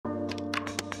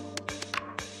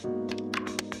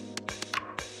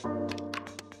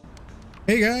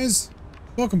Hey guys,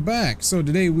 welcome back. So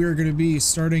today we're going to be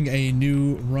starting a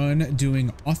new run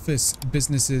doing office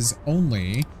businesses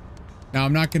only. Now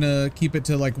I'm not going to keep it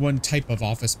to like one type of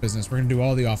office business. We're going to do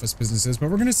all the office businesses, but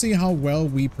we're going to see how well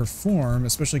we perform,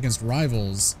 especially against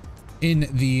rivals in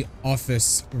the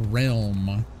office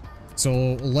realm.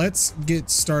 So let's get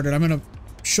started. I'm going to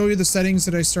show you the settings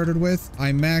that I started with.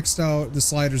 I maxed out the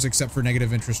sliders except for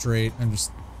negative interest rate. I'm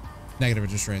just negative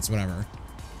interest rates, whatever.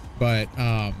 But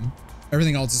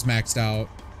everything else is maxed out.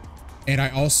 And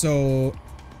I also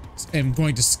am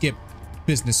going to skip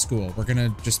business school. We're going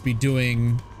to just be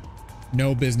doing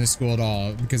no business school at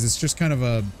all because it's just kind of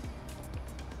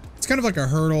like a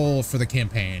hurdle for the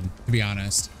campaign, to be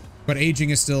honest. But aging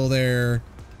is still there.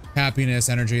 Happiness,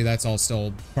 energy, that's all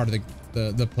still part of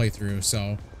the playthrough.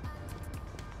 So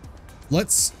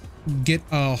let's get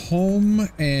a home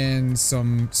and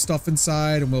some stuff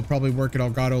inside, and we'll probably work at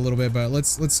Elgato a little bit, but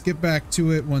let's get back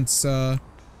to it once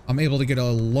I'm able to get a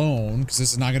loan, because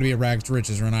this is not going to be a rags to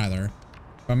riches run either.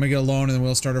 But I'm gonna get a loan and then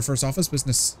we'll start our first office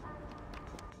business.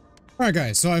 All right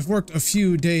guys, so I've worked a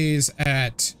few days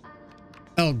at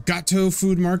Elgato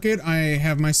Food Market. I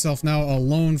have myself now a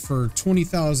loan for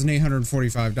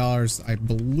 $20,845. I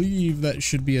believe that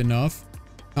should be enough.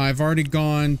 I've already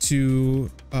gone to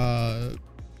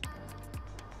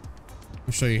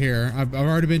I'll show you here. I've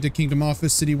already been to Kingdom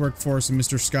Office, City Workforce, and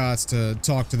Mr. Scott's to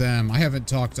talk to them. I haven't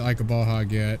talked to Ika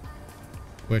Bohag yet,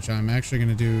 which I'm actually going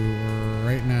to do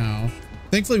right now.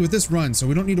 Thankfully with this run, so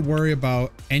we don't need to worry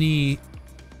about any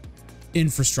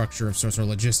infrastructure of sorts, or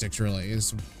logistics really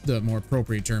is the more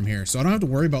appropriate term here. So I don't have to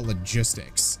worry about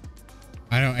logistics.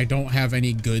 I don't have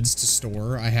any goods to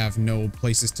store. I have no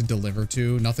places to deliver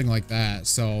to, nothing like that.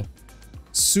 So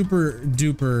super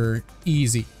duper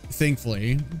easy,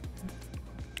 thankfully.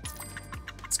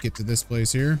 Let's get to this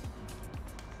place here.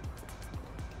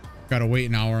 Gotta wait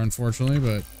an hour, unfortunately,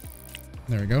 but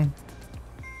there we go.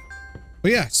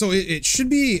 But yeah, so it should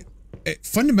be,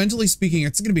 fundamentally speaking,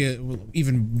 it's going to be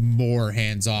even more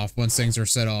hands-off once things are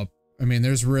set up. I mean,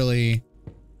 there's really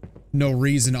no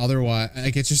reason otherwise.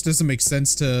 Like, it just doesn't make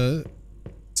sense to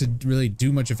really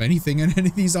do much of anything in any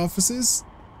of these offices.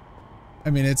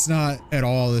 I mean, it's not at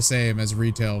all the same as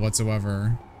retail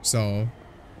whatsoever. So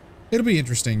it'll be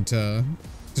interesting to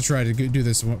try to do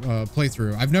this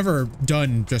playthrough. I've never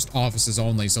done just offices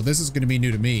only, so this is going to be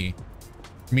new to me.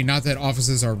 I mean, not that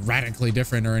offices are radically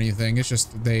different or anything. It's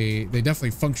just they definitely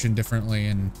function differently,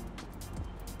 and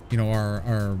you know,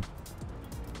 are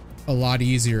a lot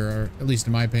easier, or at least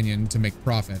in my opinion, to make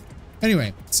profit.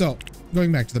 Anyway, so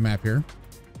going back to the map here,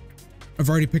 I've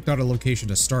already picked out a location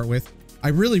to start with. I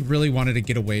really wanted to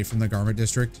get away from the garment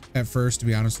district at first, to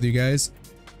be honest with you guys.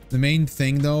 The main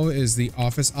thing though is the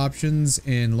office options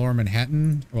in Lower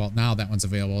Manhattan. Well, now that one's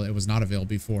available. It was not available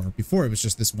before. Before it was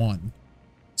just this one.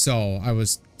 So I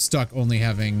was stuck only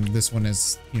having this one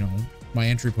as, you know, my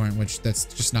entry point, which that's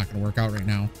just not going to work out right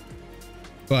now.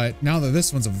 But now that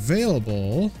this one's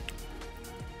available,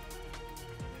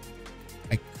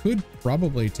 I could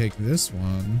probably take this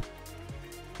one.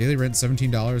 Daily rent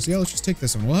 $17. Yeah, let's just take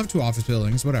this one. We'll have two office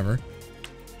buildings, whatever.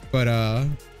 But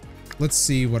let's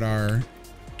see what our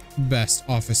best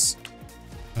office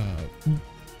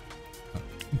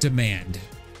demand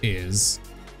is.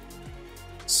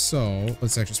 So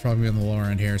let's actually, it's probably on the lower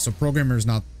end here. So programmer's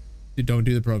not, don't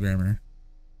do the programmer.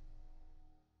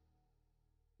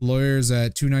 Lawyers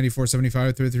at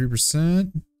 $294.75,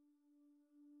 33%.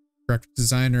 Graphic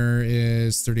designer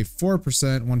is 34%,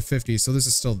 150. So this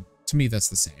is still, to me, that's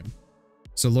the same.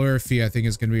 So lawyer fee, I think,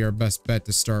 is going to be our best bet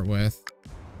to start with.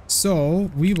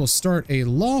 So we will start a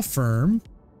law firm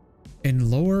in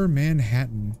Lower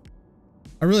Manhattan.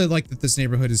 I really like that this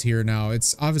neighborhood is here now.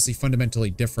 It's obviously fundamentally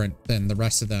different than the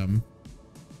rest of them.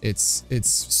 It's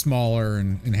smaller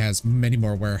and has many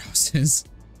more warehouses,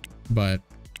 but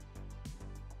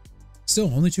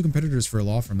still only two competitors for a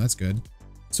law firm. That's good.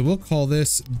 So we'll call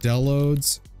this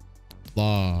Delodes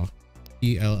Law,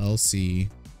 PLLC.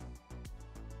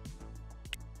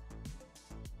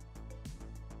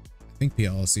 I think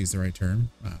PLLC is the right term.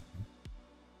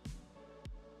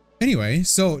 Anyway,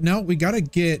 so now we gotta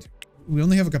get, we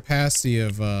only have a capacity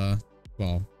of,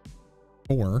 well,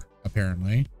 4,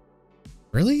 apparently.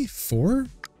 Really? 4? Am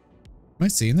I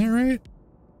seeing that right?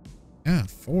 Yeah,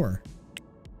 4.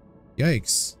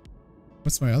 Yikes.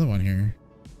 What's my other one here?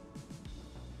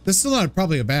 This is still not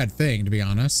probably a bad thing, to be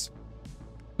honest.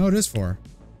 No, it is 4.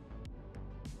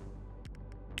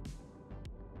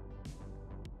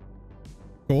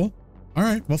 Cool. All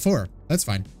right, well, 4. That's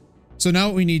fine. So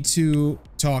now we need to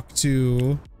talk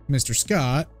to Mr.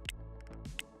 Scott.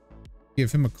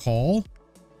 Give him a call.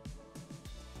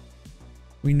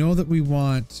 we know that we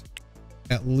want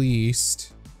at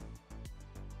least,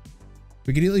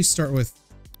 we could at least start with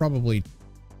probably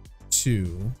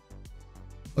 2.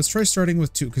 Let's try starting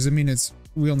with 2, because I mean,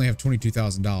 we only have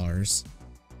 $22,000.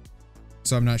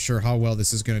 So I'm not sure how well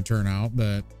this is going to turn out,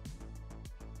 but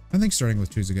I think starting with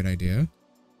 2 is a good idea.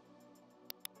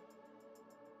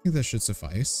 I think that should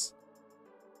suffice.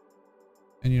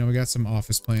 And, you know, we got some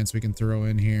office plants we can throw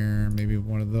in here. Maybe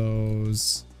one of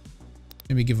those.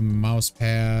 Maybe give them a mouse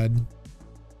pad.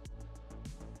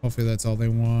 Hopefully that's all they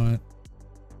want.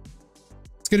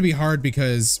 It's going to be hard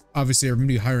because obviously I'm going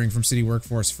to be hiring from city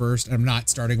workforce first. And I'm not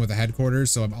starting with a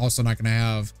headquarters, so I'm also not going to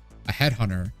have a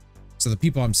headhunter. So the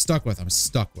people I'm stuck with.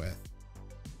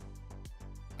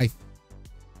 I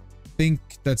think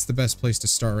that's the best place to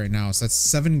start right now. So that's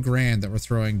 7 grand that we're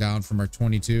throwing down from our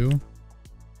 22.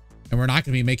 And we're not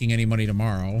going to be making any money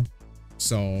tomorrow.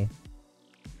 So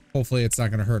hopefully it's not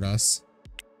going to hurt us.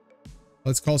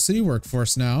 Let's call city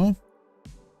workforce now.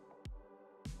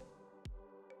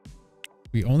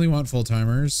 We only want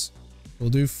full-timers.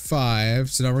 We'll do 5.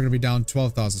 So now we're going to be down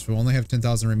 12,000. So we only have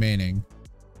 10,000 remaining.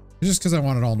 It's just because I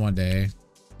want it all in one day.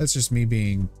 That's just me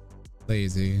being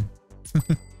lazy.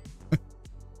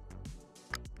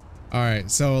 All right.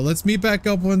 So let's meet back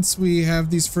up once we have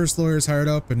these first lawyers hired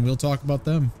up and we'll talk about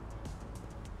them.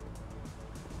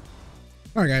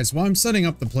 All right, guys, while I'm setting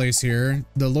up the place here,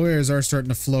 the lawyers are starting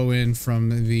to flow in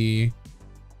from the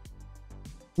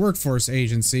workforce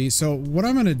agency. So what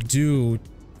I'm going to do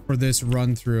for this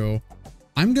run through,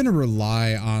 I'm going to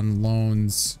rely on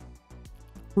loans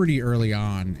pretty early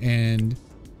on. And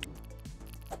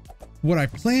what I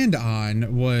planned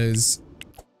on was,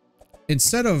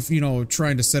 instead of, you know,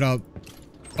 trying to set up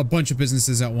a bunch of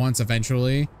businesses at once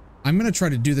eventually, I'm going to try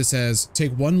to do this as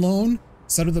take one loan,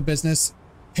 set up the business,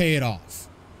 pay it off.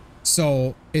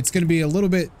 So it's going to be a little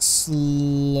bit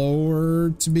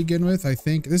slower to begin with, I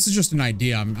think. This is just an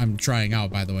idea I'm trying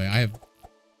out, by the way. I have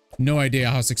no idea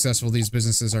how successful these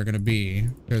businesses are going to be.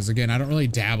 Because, again, I don't really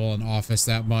dabble in office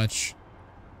that much.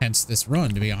 Hence this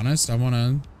run, to be honest. I want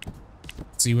to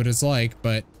see what it's like.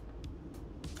 But,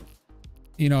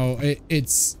 you know,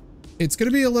 it's going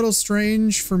to be a little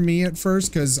strange for me at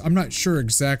first. Because I'm not sure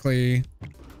exactly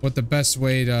what the best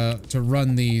way to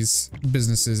run these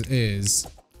businesses is.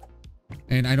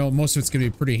 And I know most of it's going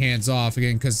to be pretty hands-off,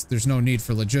 again, because there's no need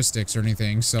for logistics or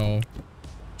anything, so it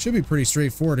should be pretty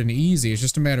straightforward and easy. It's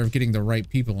just a matter of getting the right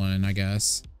people in, I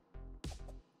guess.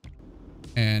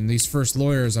 And these first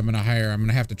lawyers I'm going to hire, I'm going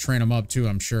to have to train them up too,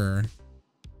 I'm sure.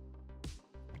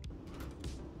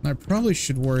 I probably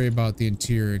should worry about the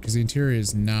interior, because the interior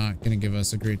is not going to give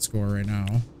us a great score right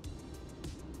now.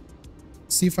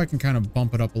 See if I can kind of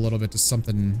bump it up a little bit to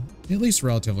something at least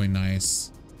relatively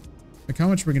nice. Like, how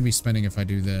much we're going to be spending if I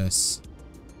do this?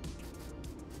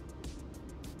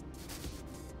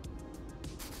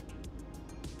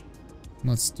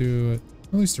 Let's do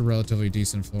at least a relatively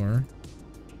decent floor.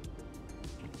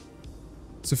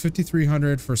 So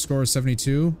 5,300 for a score of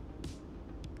 72.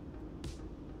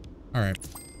 All right.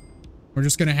 We're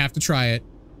just going to have to try it.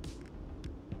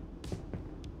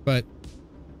 But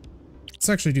let's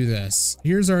actually do this.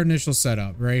 Here's our initial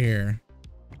setup right here.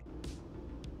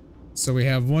 So we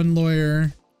have one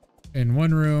lawyer in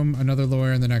one room, another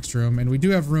lawyer in the next room, and we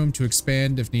do have room to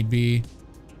expand if need be.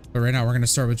 But right now we're going to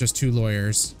start with just 2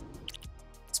 lawyers.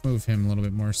 Let's move him a little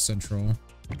bit more central.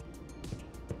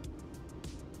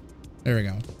 There we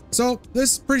go. So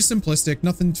this is pretty simplistic,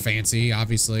 nothing fancy,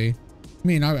 obviously. I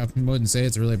mean, I wouldn't say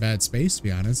it's a really bad space, to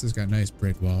be honest. It's got nice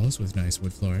brick walls with nice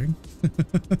wood flooring.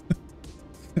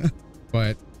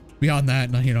 But beyond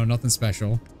that, you know, nothing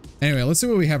special. Anyway, let's see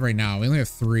what we have right now. We only have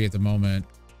 3 at the moment.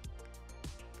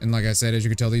 And like I said, as you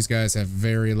can tell, these guys have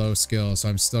very low skill, so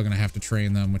I'm still going to have to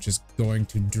train them, which is going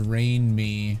to drain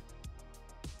me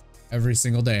every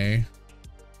single day.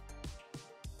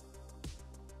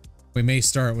 We may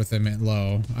start with them at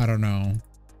low. I don't know.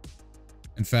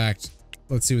 In fact,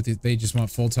 let's see what they just want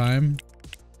full-time.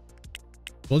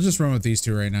 We'll just run with these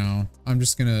 2 right now. we're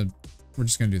just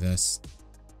gonna do this.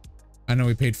 I know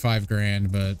we paid 5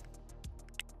 grand, but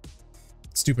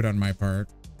stupid on my part.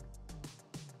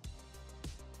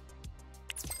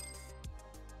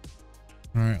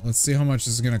 All right, let's see how much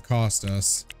this is going to cost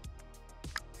us.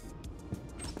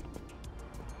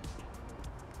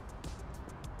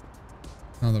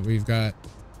 Now that we've got...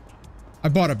 I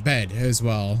bought a bed as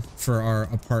well for our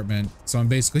apartment, so I'm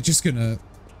basically just going to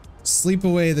sleep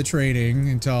away the training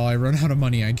until I run out of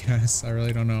money, I guess. I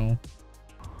really don't know.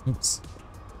 Oops.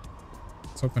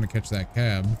 I was hoping to catch that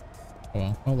cab. Oh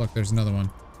well. Oh look, there's another one.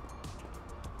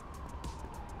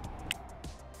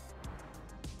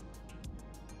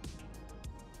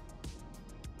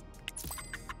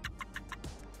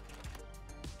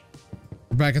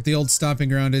 We're back at the old stomping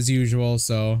ground as usual,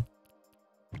 so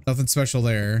nothing special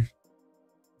there.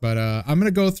 But I'm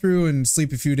gonna go through and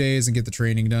sleep a few days and get the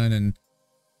training done, and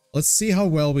let's see how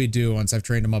well we do once I've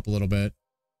trained him up a little bit.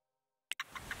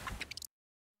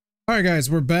 Alright guys,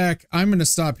 we're back. I'm gonna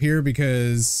stop here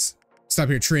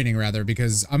training rather,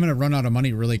 because I'm gonna run out of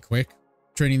money really quick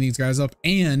training these guys up,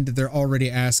 and they're already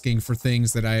asking for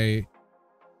things that we're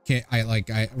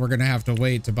gonna have to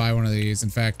wait to buy one of these. In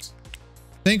fact,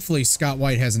 thankfully Scott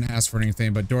White hasn't asked for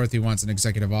anything, but Dorothy wants an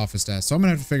executive office desk, so I'm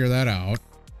gonna have to figure that out.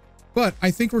 But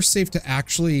I think we're safe to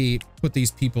actually put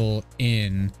these people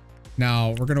in.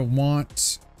 Now, we're gonna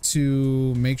want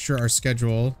to make sure our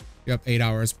schedule, yep, 8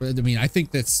 hours, but I mean, I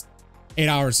think that's 8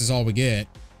 hours is all we get.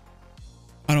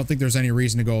 I don't think there's any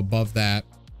reason to go above that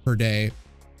per day.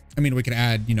 I mean, we could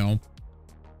add, you know,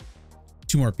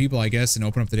 2 more people, I guess, and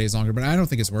open up the days longer, but I don't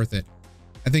think it's worth it.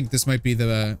 I think this might be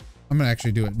I'm gonna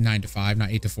actually do it 9 to 5,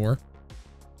 not 8 to 4.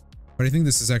 But I think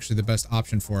this is actually the best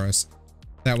option for us.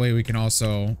 That way we can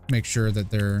also make sure that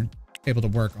they're able to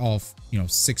work all,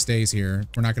 6 days here.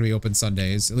 We're not gonna be open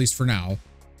Sundays, at least for now.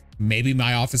 Maybe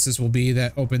my offices will be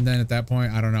open then at that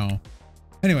point. I don't know.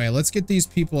 Anyway, let's get these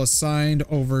people assigned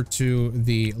over to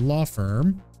the law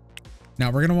firm.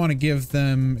 Now we're gonna want to give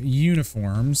them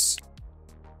uniforms.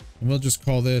 And we'll just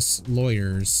call this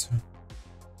lawyers.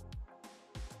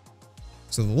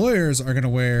 So the lawyers are gonna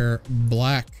wear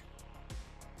black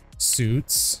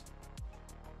suits,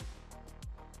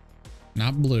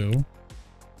 not blue.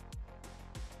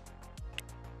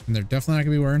 And they're definitely not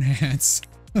gonna be wearing hats.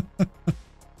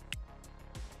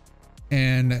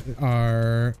 And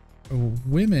our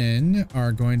women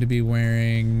are going to be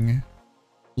wearing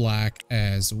black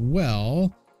as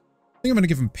well. I think I'm gonna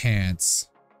give them pants.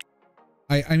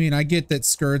 I mean, I get that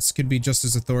skirts could be just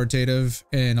as authoritative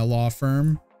in a law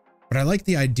firm, but I like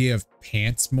the idea of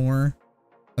pants more.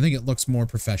 I think it looks more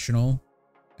professional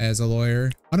as a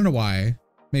lawyer. I don't know why.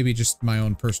 Maybe just my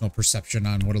own personal perception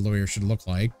on what a lawyer should look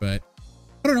like, but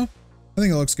I don't know. I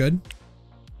think it looks good.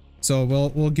 So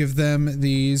we'll give them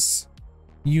these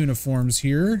uniforms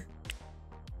here.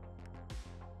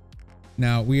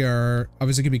 Now we are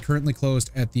obviously going to be currently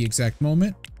closed at the exact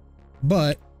moment,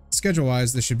 but schedule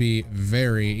wise, this should be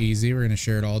very easy. We're going to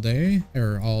share it all day,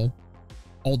 or all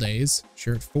days,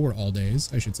 share it for all days,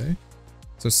 I should say.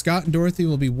 So Scott and Dorothy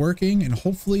will be working, and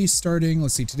hopefully starting,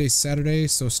 let's see, today's Saturday.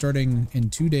 So starting in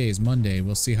 2 days, Monday,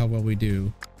 we'll see how well we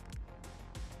do.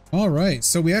 All right.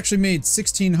 So we actually made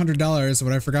 $1,600.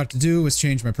 What I forgot to do was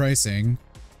change my pricing.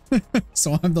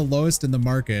 So I'm the lowest in the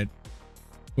market,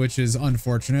 which is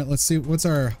unfortunate. Let's see, what's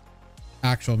our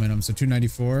actual minimum? So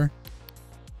 294.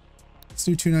 Let's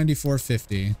do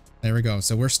 294.50. There we go.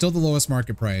 So we're still the lowest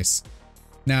market price.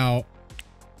 Now,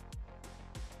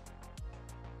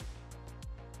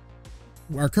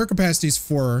 our current capacity is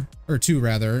 4, or 2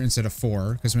 rather, instead of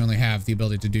 4, because we only have the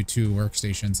ability to do 2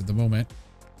 workstations at the moment.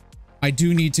 I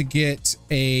do need to get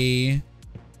a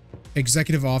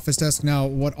executive office desk. Now,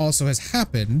 what also has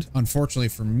happened, unfortunately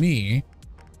for me,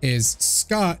 is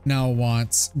Scott now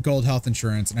wants gold health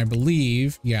insurance, and I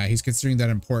believe, yeah, he's considering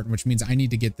that important, which means I need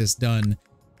to get this done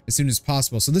as soon as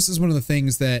possible. So this is one of the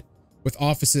things that with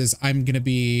offices I'm going to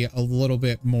be a little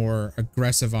bit more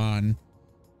aggressive on,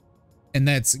 and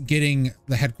that's getting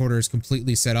the headquarters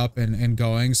completely set up and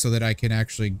going so that I can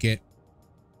actually get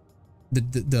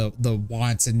the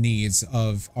wants and needs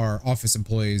of our office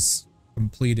employees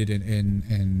completed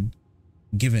and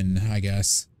given, I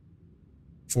guess,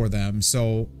 for them.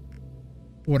 So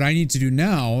what I need to do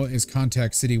now is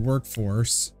contact city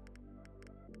workforce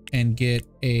and get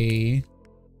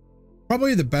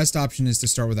probably the best option is to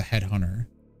start with a headhunter,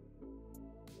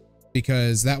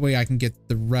 because that way I can get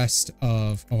the rest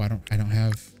of, I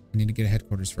need to get a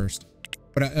headquarters first,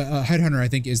 but a headhunter I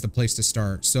think is the place to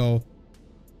start. So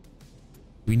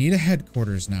we need a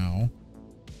headquarters now,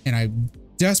 and I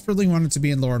desperately want it to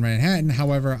be in Lower Manhattan.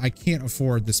 However, I can't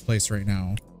afford this place right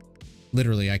now.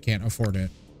 Literally, I can't afford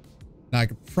it. Now, I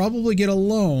could probably get a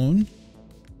loan.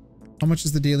 How much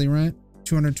is the daily rent?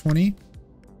 220.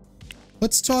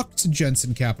 Let's talk to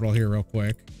Jensen Capital here real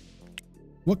quick.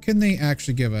 What can they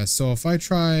actually give us? So if I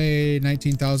try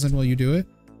 19,000, will you do it?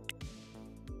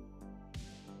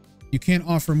 You can't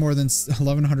offer more than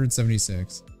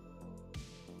 1,176.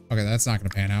 Okay, that's not going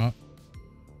to pan out.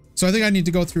 So I think I need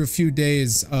to go through a few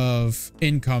days of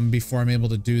income before I'm able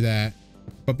to do that.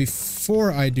 But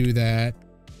before I do that,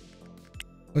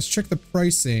 let's check the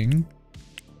pricing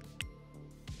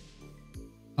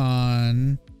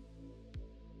on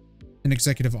an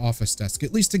executive office desk,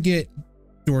 at least to get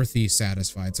Dorothy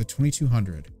satisfied. So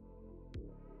 2,200.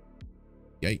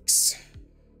 Yikes.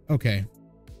 Okay.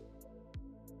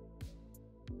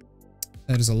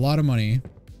 That is a lot of money,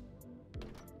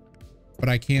 but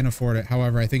I can't afford it.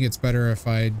 However, I think it's better if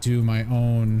I do my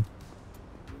own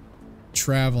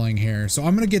traveling here. So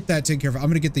I'm going to get that taken care of. I'm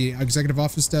going to get the executive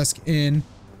office desk in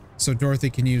so Dorothy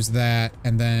can use that,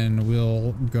 and then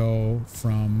we'll go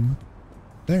from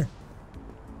there.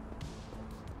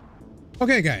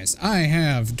 Okay, guys, I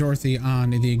have Dorothy on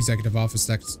the executive office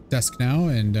desk now,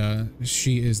 and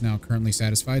she is now currently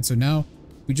satisfied. So now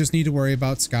we just need to worry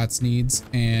about Scott's needs,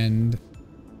 and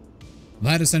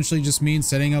that essentially just means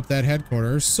setting up that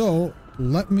headquarters. So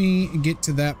let me get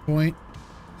to that point.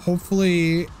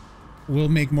 Hopefully we'll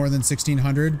make more than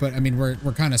 1,600, but I mean, we're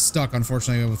kind of stuck,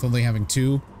 unfortunately, with only having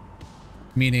 2,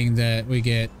 meaning that we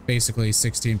get basically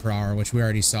 16 per hour, which we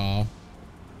already saw.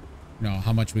 You know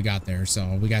how much we got there.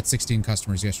 So we got 16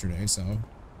 customers yesterday, so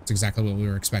it's exactly what we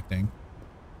were expecting.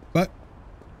 But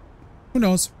who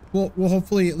knows? We'll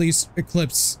hopefully at least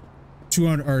eclipse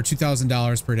 $200 or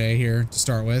 $2,000 per day here to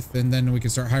start with, and then we can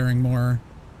start hiring more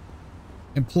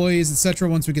employees, etc.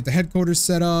 once we get the headquarters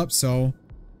set up. So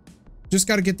just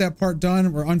got to get that part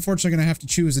done. We're unfortunately going to have to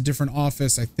choose a different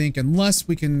office, I think, unless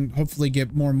we can hopefully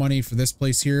get more money for this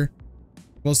place here.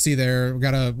 We'll see there. We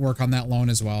got to work on that loan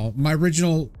as well. My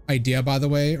original idea, by the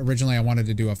way, originally I wanted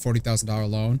to do a $40,000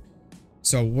 loan.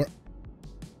 So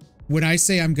when I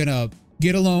say I'm going to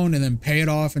get a loan and then pay it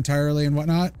off entirely and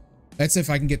whatnot, that's if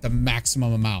I can get the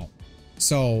maximum amount.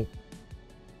 So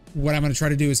what I'm going to try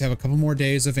to do is have a couple more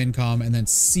days of income and then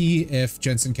see if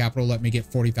Jensen Capital let me get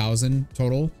 40,000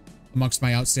 total amongst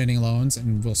my outstanding loans,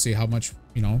 and we'll see how much,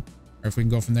 you know, or if we can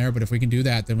go from there. But if we can do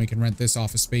that, then we can rent this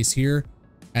office space here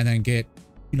and then get,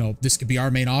 you know, this could be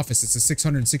our main office. It's a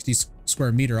 660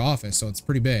 square meter office, so it's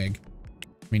pretty big.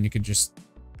 I mean, you could just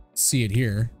see it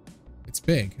here. It's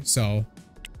big, so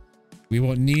we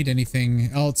won't need anything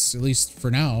else, at least for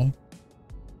now.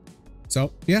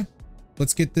 So yeah,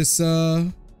 let's get this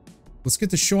show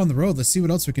on the road. Let's see what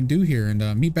else we can do here,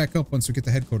 and meet back up once we get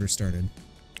the headquarters started.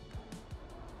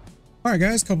 All right,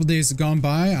 guys, a couple days have gone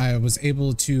by. I was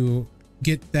able to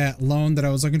get that loan that I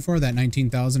was looking for, that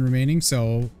 19,000 remaining.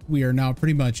 So we are now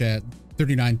pretty much at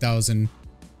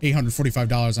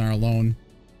 $39,845 on our loan.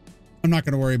 I'm not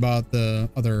going to worry about the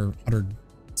other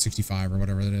 165 or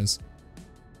whatever that is.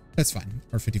 That's fine,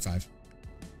 or 55.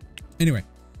 Anyway,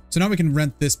 so now we can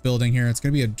rent this building here. It's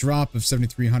going to be a drop of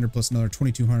 7,300 plus another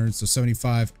 2,200, so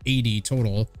 7,580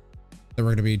 total that we're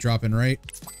going to be dropping right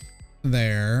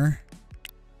there.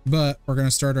 But we're going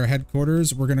to start our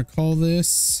headquarters. We're going to call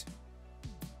this,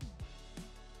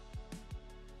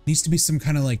 needs to be some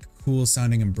kind of like cool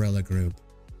sounding umbrella group.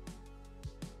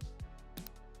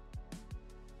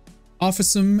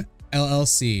 Officem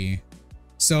LLC.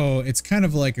 So it's kind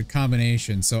of like a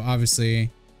combination. So obviously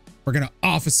we're going to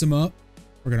office them up.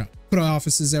 We're going to put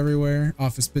offices everywhere,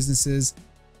 office businesses.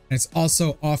 And it's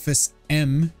also Office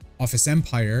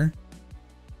Empire.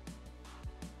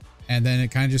 And then it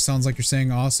kind of just sounds like you're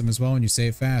saying awesome as well when you say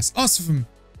it fast. Awesome.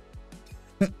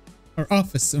 Or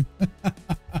officem.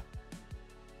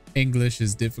 English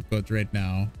is difficult right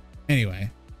now.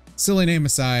 Anyway, silly name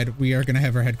aside, we are going to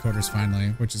have our headquarters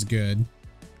finally, which is good.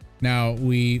 Now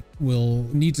we will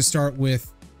need to start with,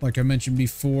 like I mentioned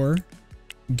before,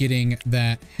 getting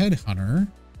that headhunter.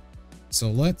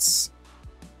 So let's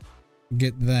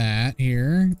get that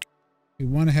here. We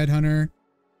want a headhunter.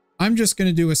 I'm just going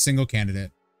to do a single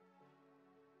candidate.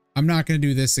 I'm not going to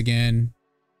do this again.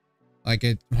 Like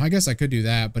it, I guess I could do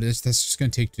that, but that's just going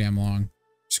to take too damn long.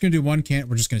 Just going to do one candidate.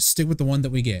 We're just going to stick with the one that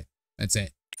we get. That's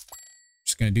it.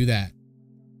 Just going to do that.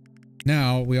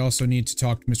 Now we also need to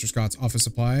talk to Mr. Scott's office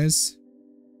supplies.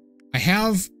 I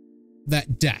have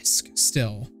that desk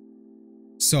still,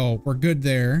 so we're good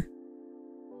there.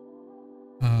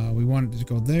 We want it to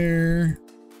go there,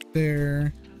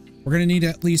 there. We're going to need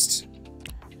at least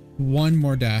one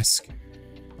more desk,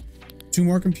 2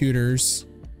 more computers,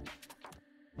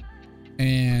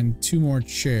 and 2 more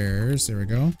chairs. There we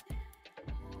go.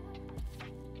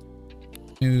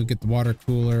 Maybe we'll get the water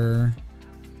cooler.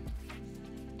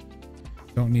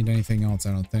 Don't need anything else,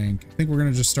 I don't think. I think we're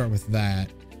going to just start with that.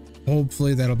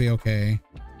 Hopefully that'll be okay.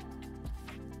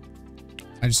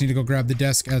 I just need to go grab the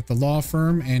desk at the law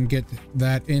firm and get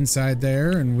that inside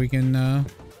there, and we can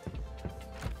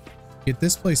get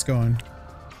this place going.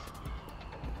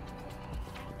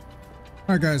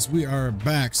 All right, guys, we are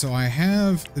back. So I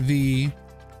have the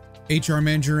HR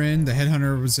manager in. The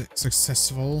headhunter was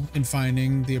successful in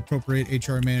finding the appropriate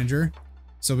HR manager.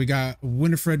 So we got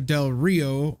Winifred Del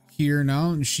Rio here now,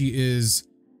 and she is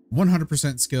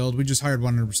 100% skilled. We just hired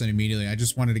 100% immediately. I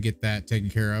just wanted to get that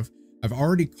taken care of. I've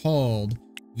already called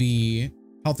the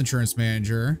health insurance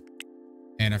manager,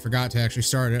 and I forgot to actually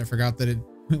start it. I forgot that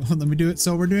Let me do it.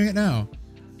 So we're doing it now.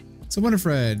 So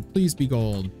Winifred, please be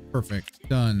gold. Perfect.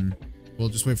 Done. We'll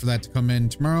just wait for that to come in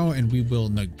tomorrow and we will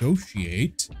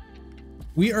negotiate.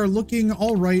 We are looking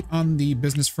all right on the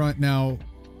business front now.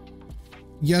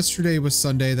 Yesterday was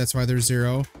Sunday. That's why there's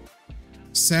 0.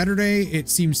 Saturday, it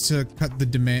seems to cut the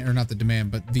demand, or not the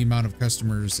demand, but the amount of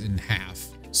customers in half.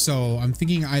 So I'm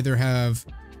thinking either have,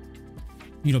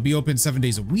 you know, be open 7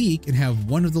 days a week and have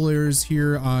one of the lawyers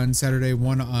here on Saturday,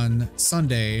 one on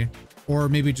Sunday, or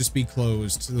maybe just be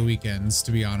closed the weekends,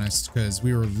 to be honest, because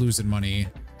we were losing money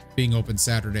being open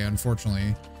Saturday,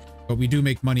 unfortunately. But we do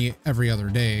make money every other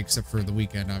day except for the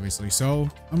weekend, obviously. So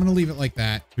I'm going to leave it like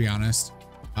that, to be honest.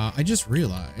 I just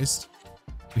realized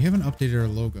we haven't updated our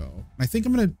logo. I think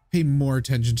I'm going to pay more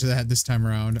attention to that this time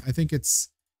around. I think it's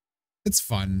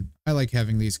fun. I like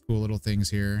having these cool little things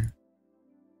here.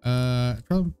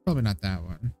 Probably not that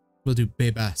one. We'll do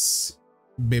Bebas.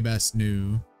 Bebas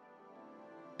new.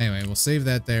 Anyway, we'll save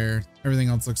that there. Everything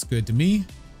else looks good to me.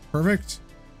 Perfect.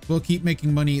 We'll keep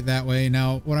making money that way.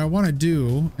 Now, what I want to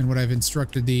do, and what I've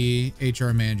instructed the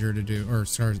HR manager to do, or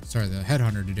sorry, the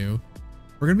headhunter to do,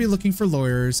 we're going to be looking for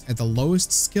lawyers at the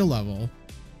lowest skill level.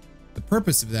 The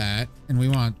purpose of that, and we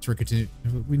want to continue,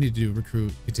 we need to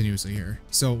recruit continuously here.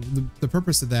 So the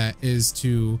purpose of that is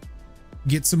to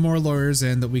get some more lawyers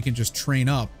in that we can just train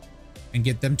up and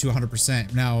get them to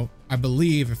 100%. Now, I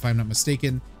believe, if I'm not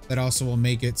mistaken, that also will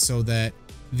make it so that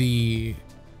the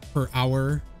per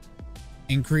hour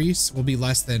increase will be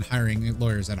less than hiring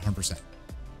lawyers at 100%.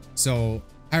 So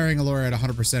hiring a lawyer at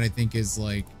 100%, I think, is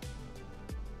like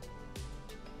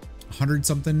 100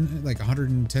 something, like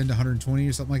 110 to 120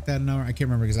 or something like that an hour. I can't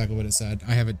remember exactly what it said.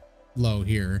 I have it low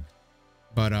here,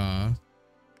 but I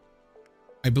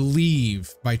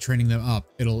believe by training them up,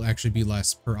 it'll actually be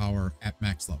less per hour at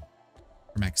max level,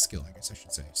 or max skill, I guess I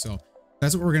should say. So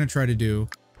that's what we're going to try to do.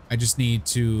 I just need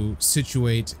to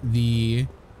situate the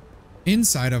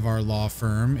inside of our law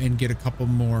firm and get a couple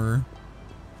more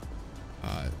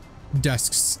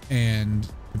desks and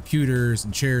computers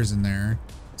and chairs in there.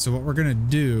 So what we're going to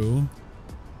do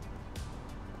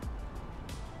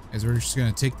is we're just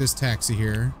going to take this taxi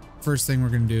here. First thing we're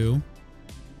going to do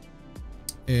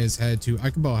is head to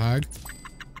Eikabohag.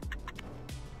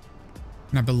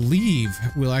 And I believe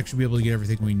we'll actually be able to get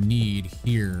everything we need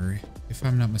here, if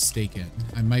I'm not mistaken.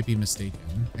 I might be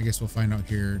mistaken. I guess we'll find out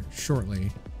here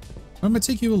shortly. I'm going to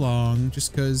take you along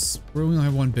just because we only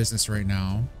have one business right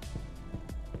now.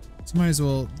 So might as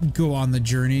well go on the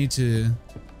journey to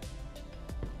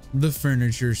the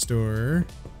furniture store.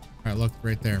 All right, look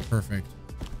right there. Perfect.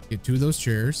 Get 2 of those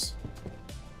chairs.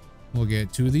 We'll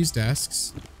get 2 of these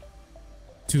desks.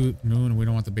 2. No, we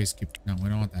don't want the basic. No, we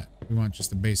don't want that. We want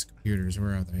just the basic computers.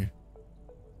 Where are they?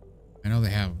 I know they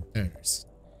have them. There's.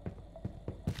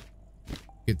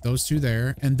 Get those 2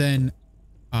 there. And then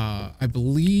I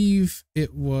believe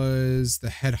it was the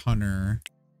headhunter.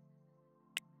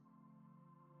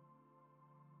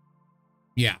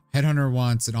 Yeah, headhunter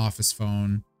wants an office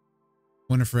phone.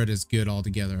 Winifred is good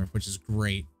altogether, which is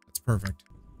great. That's perfect.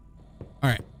 All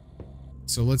right.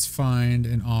 So let's find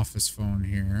an office phone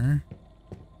here.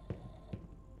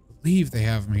 I believe they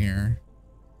have them here.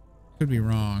 Could be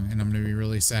wrong, and I'm going to be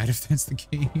really sad if that's the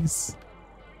case.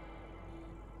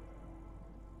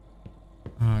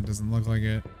 Oh, it doesn't look like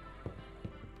it.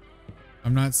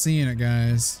 I'm not seeing it,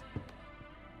 guys.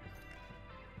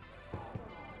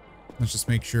 Let's just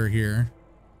make sure here.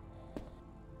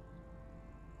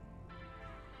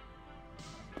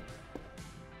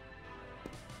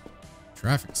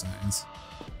 Traffic signs.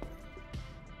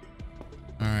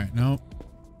 All right, nope.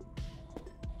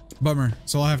 Bummer.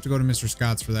 So I'll have to go to Mr.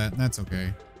 Scott's for that, and that's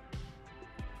okay.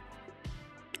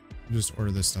 I'll just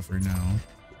order this stuff right now.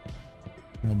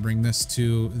 We'll bring this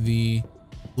to the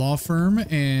law firm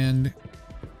and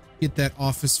get that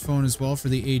office phone as well for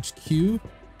the HQ.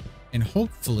 And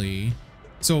hopefully,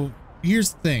 so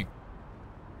here's the thing.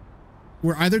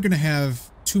 We're either going to have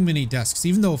too many desks,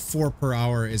 even though 4 per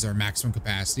hour is our maximum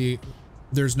capacity.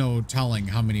 There's no telling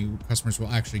how many customers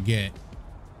we'll actually get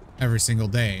every single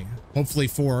day. Hopefully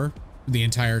 4 the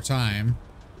entire time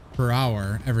per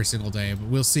hour every single day, but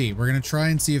we'll see. We're going to try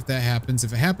and see if that happens.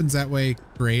 If it happens that way,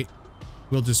 great.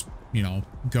 We'll just, you know,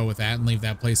 go with that and leave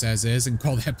that place as is and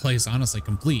call that place honestly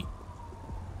complete.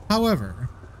 However,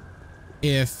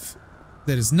 if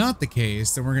that is not the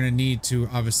case, then we're going to need to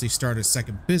obviously start a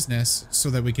second business so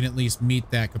that we can at least meet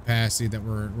that capacity that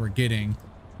we're getting.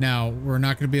 Now, we're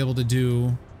not going to be able to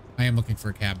do, I am looking for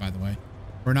a cab, by the way.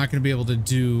 We're not going to be able to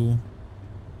do,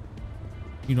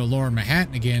 you know, Lower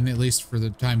Manhattan again, at least for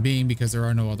the time being, because there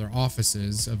are no other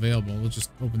offices available. We'll just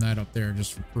open that up there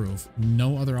just for proof.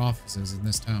 No other offices in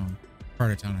this town.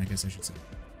 part of town, I guess I should say.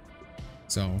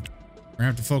 So we're gonna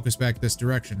have to focus back this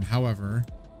direction. However,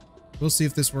 we'll see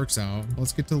if this works out.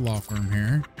 Let's get to the law firm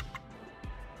here.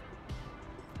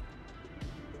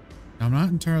 I'm not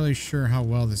entirely sure how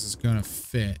well this is gonna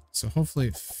fit, so hopefully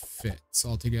it fits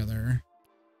all together.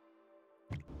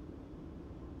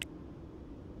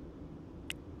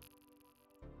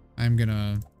 I am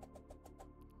gonna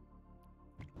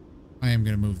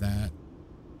move that.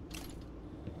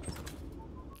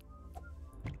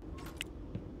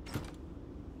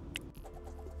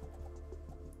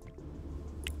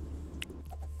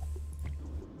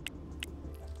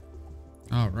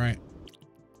 All right.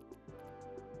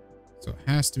 So it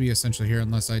has to be essentially here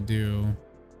unless I do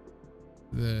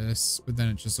this, but then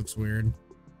it just looks weird.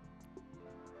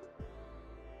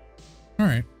 All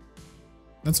right.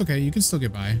 That's okay. You can still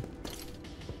get by.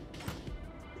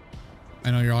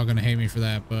 I know you're all going to hate me for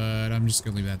that, but I'm just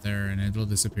going to leave that there and it'll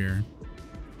disappear.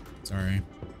 Sorry.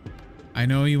 I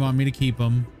know you want me to keep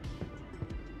them.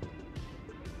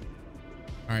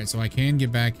 All right, so I can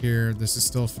get back here. This is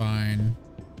still fine.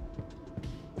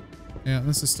 Yeah,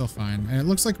 this is still fine. And it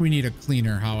looks like we need a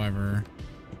cleaner, however.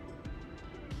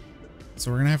 So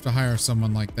we're going to have to hire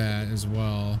someone like that as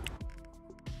well.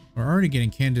 We're already getting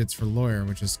candidates for lawyer,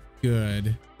 which is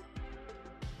good.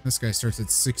 This guy starts at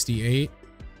 68.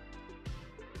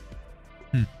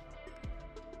 I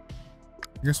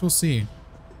guess we'll see.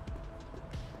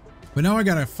 But now I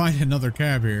gotta find another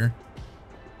cab here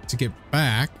to get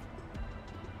back.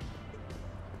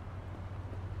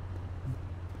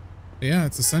 But yeah,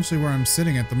 it's essentially where I'm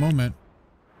sitting at the moment.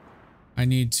 I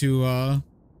need to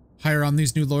hire on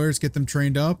these new lawyers, get them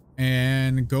trained up,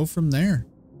 and go from there.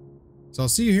 So I'll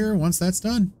see you here once that's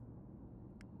done.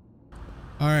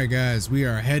 All right, guys, we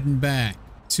are heading back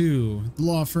to the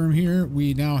law firm here.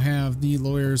 We now have the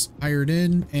lawyers hired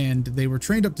in, and they were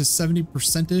trained up to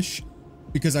 70%-ish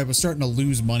because I was starting to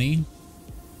lose money.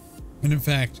 And in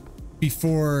fact,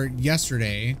 before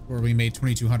yesterday, where we made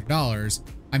 $2,200,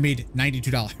 I made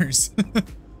 $92.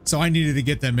 So I needed to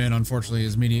get them in, unfortunately,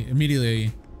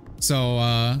 immediately. So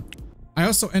I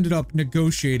also ended up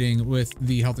negotiating with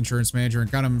the health insurance manager and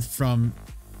got him from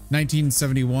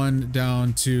 1971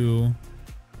 down to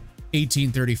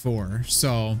 1834.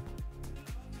 So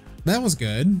that was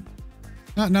good.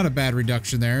 Not a bad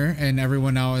reduction there. And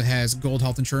everyone now has gold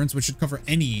health insurance, which should cover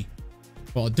any,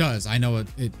 well, it does. I know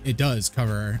it does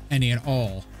cover any and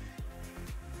all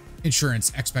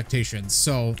insurance expectations.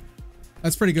 So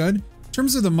that's pretty good. In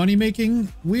terms of the money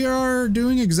making, we are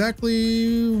doing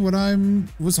exactly what I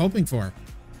was hoping for.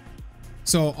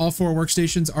 So all 4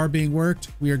 workstations are being worked.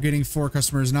 We are getting 4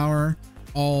 customers an hour,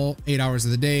 all 8 hours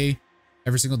of the day.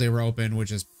 Every single day we're open,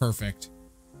 which is perfect.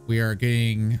 We are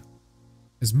getting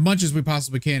as much as we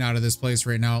possibly can out of this place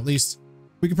right now. At least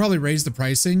we could probably raise the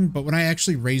pricing, but when I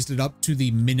actually raised it up to the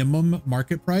minimum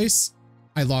market price,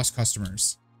 I lost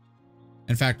customers.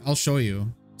 In fact, I'll show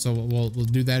you. So we'll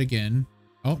do that again.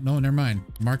 Oh, no, never mind.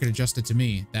 Market adjusted to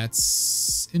me.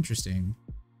 That's interesting.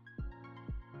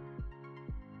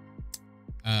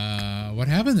 What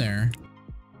happened there?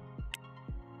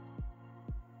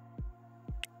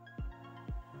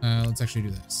 Let's actually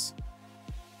do this.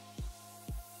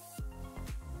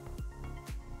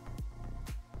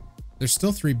 There's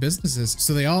still 3 businesses.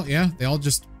 So they all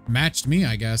just matched me,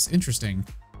 I guess. Interesting.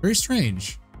 Very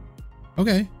strange.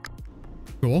 Okay.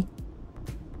 Cool.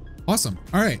 Awesome.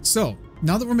 All right. So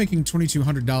now that we're making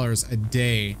 $2,200 a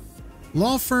day,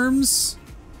 law firms,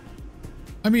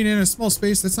 I mean, in a small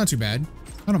space, that's not too bad.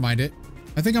 I don't mind it.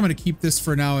 I think I'm going to keep this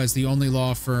for now as the only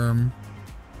law firm.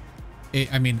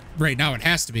 I mean, right now it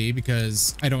has to be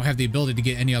because I don't have the ability to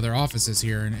get any other offices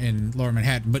here in Lower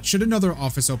Manhattan. But should another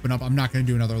office open up, I'm not going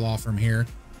to do another law firm here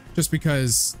just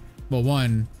because, well,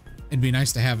 1, it'd be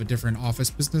nice to have a different office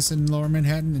business in Lower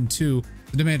Manhattan. And 2,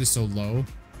 the demand is so low.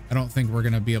 I don't think we're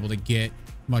going to be able to get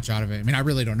much out of it. I mean, I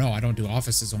really don't know. I don't do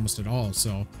offices almost at all.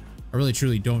 So I really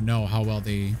truly don't know how well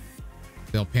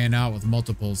they'll pan out with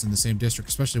multiples in the same district,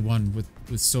 especially one with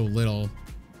so little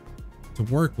to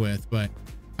work with. But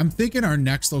I'm thinking our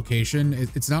next location,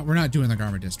 we're not doing the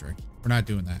Garment District. We're not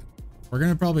doing that. We're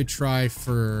going to probably try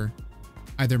for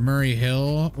either Murray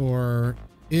Hill or,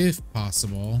 if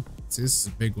possible, see, this is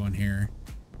a big one here.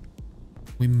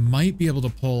 We might be able to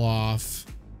pull off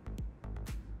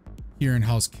here in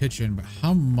Hell's Kitchen, but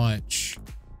how much?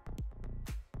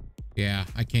 Yeah,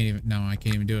 I can't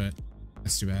even do it.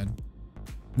 That's too bad.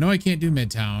 No, I can't do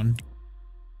Midtown.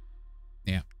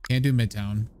 Yeah, can't do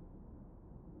Midtown.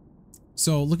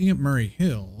 So looking at Murray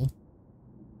Hill,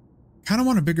 kind of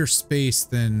want a bigger space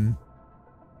than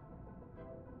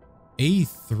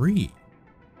A3.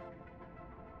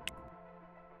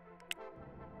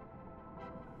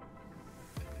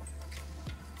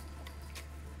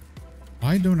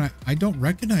 why don't I don't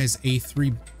recognize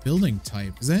A3 building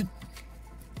type. Is that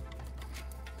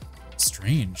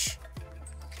strange?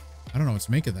 I don't know what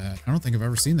to make of that. I don't think I've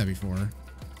ever seen that before. Am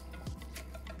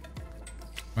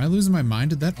I losing my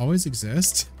mind? Did that always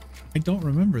exist? I don't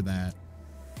remember that.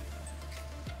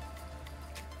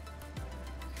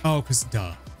 Oh, because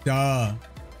duh.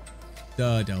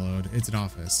 Delode. It's an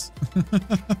office.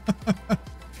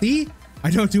 See? I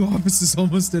don't do offices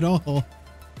almost at all.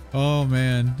 Oh,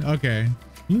 man. Okay.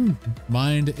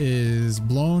 Mind is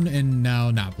blown and now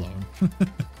not blown.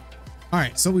 All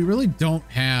right. So we really don't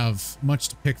have much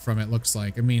to pick from, it looks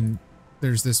like. I mean,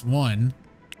 there's this one,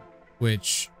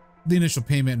 which the initial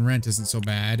payment and rent isn't so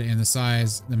bad. And the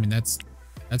size, I mean, that's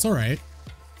all right.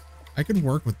 I could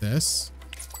work with this.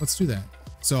 Let's do that.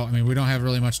 So, I mean, we don't have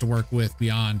really much to work with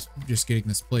beyond just getting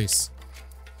this place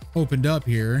opened up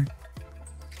here,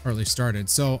 or at least started.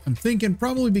 So I'm thinking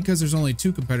probably because there's only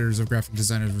 2 competitors of graphic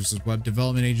designers versus web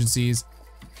development agencies,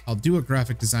 I'll do a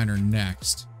graphic designer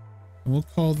next. And we'll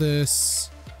call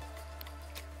this,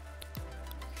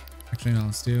 actually no,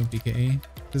 let's do BKA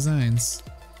Designs.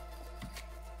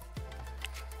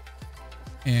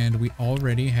 And we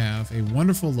already have a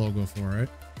wonderful logo for it.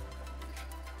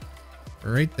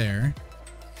 Right there.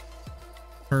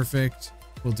 Perfect.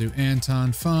 We'll do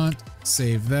Anton font,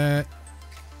 save that.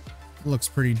 Looks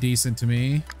pretty decent to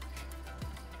me.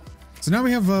 So now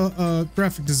we have a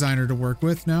graphic designer to work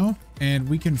with now, and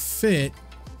we can fit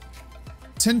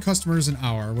 10 customers an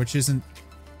hour, which isn't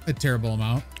a terrible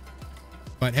amount.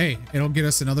 But hey, it'll get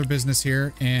us another business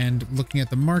here. And looking at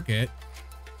the market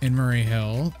in Murray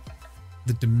Hill,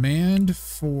 the demand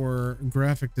for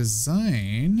graphic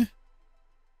design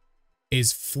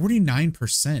is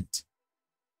 49%.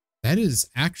 That is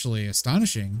actually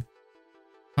astonishing.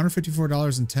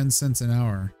 $154.10 an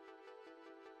hour.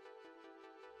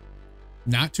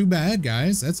 Not too bad,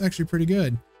 guys. That's actually pretty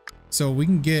good. So we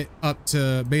can get up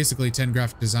to basically 10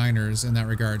 graphic designers in that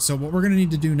regard. So what we're going to need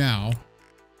to do now,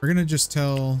 we're going to just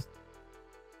tell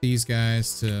these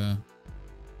guys to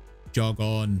jog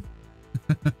on.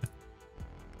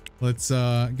 Let's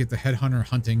get the headhunter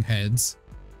hunting heads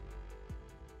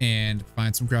and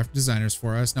find some graphic designers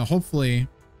for us. Now, hopefully,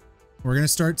 we're going to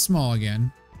start small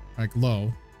again, like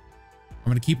low. I'm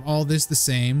going to keep all this the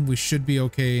same. We should be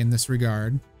okay in this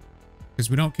regard because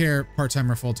we don't care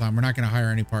part-time or full-time. We're not going to hire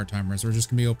any part-timers. We're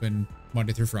just going to be open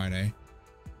Monday through Friday.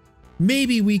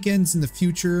 Maybe weekends in the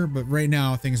future, but right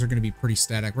now things are going to be pretty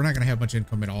static. We're not going to have much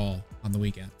income at all on the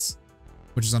weekends,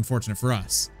 which is unfortunate for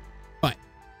us. But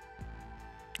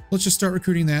let's just start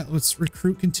recruiting that. Let's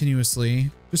recruit continuously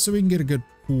just so we can get a good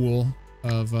pool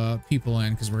of people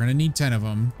in, because we're going to need 10 of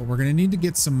them, but we're going to need to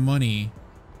get some money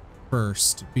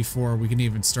first before we can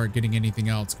even start getting anything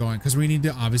else going, because we need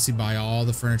to obviously buy all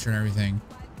the furniture and everything.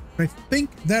 But I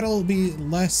think that'll be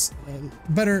less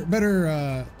better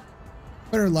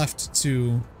left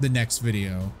to the next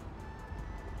video.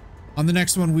 On the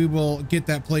next one, we will get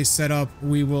that place set up.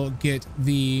 We will get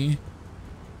the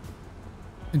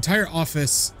entire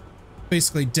office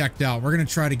basically decked out. We're going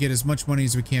to try to get as much money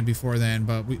as we can before then,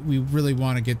 but we really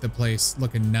want to get the place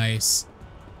looking nice.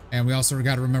 And we also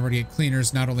got to remember to get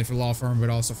cleaners, not only for law firm, but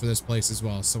also for this place as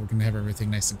well. So we're going to have everything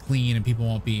nice and clean, and people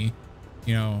won't be,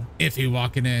 you know, iffy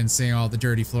walking in, seeing all the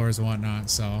dirty floors and whatnot.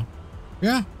 So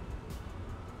yeah,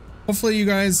 hopefully you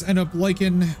guys end up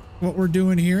liking what we're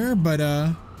doing here, but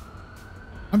I'm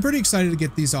pretty excited to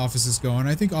get these offices going.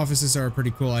 I think offices are a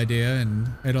pretty cool idea, and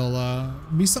it'll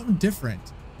be something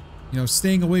different. You know,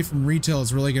 staying away from retail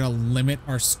is really going to limit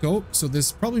our scope, so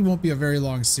this probably won't be a very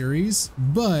long series,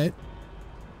 but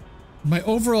my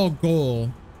overall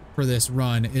goal for this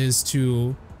run is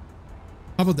to,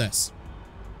 how about this?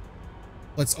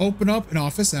 Let's open up an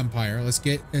office empire. Let's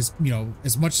get as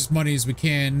much money as we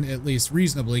can, at least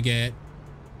reasonably get,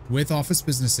 with office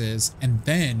businesses, and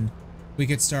then we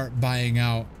could start buying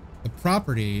out the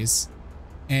properties,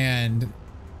 and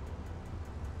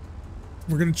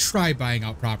we're going to try buying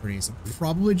out properties. I'm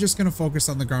probably just going to focus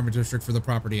on the garment district for the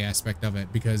property aspect of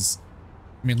it, because,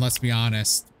 I mean, let's be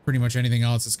honest, pretty much anything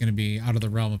else is going to be out of the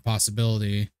realm of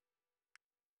possibility.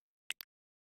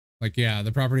 Like, yeah,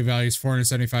 the property value is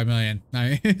 475 million.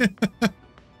 I mean,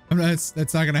 that's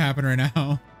not going to happen right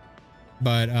now.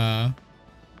 But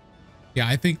yeah,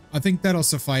 I think that'll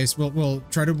suffice. We'll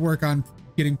try to work on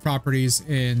getting properties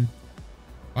in.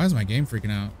 Why is my game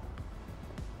freaking out?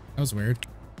 That was weird.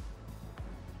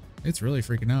 It's really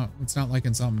freaking out. It's not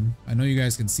liking something. I know you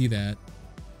guys can see that.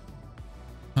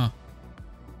 Huh.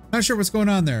 Not sure what's going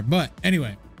on there, but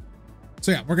anyway.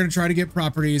 So yeah, we're going to try to get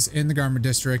properties in the garment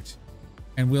district,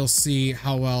 and we'll see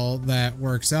how well that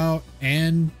works out.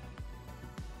 And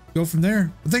go from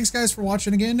there. But thanks guys for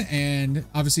watching again. And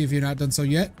obviously if you're not done so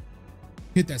yet,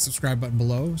 hit that subscribe button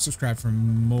below. Subscribe for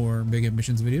more Big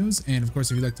Ambitions videos. And of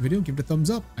course, if you liked the video, give it a thumbs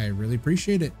up. I really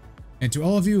appreciate it. And to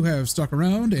all of you who have stuck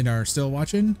around and are still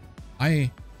watching,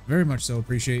 I very much so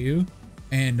appreciate you.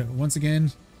 And once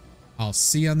again, I'll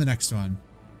see you on the next one.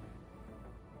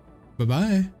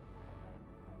 Bye-bye.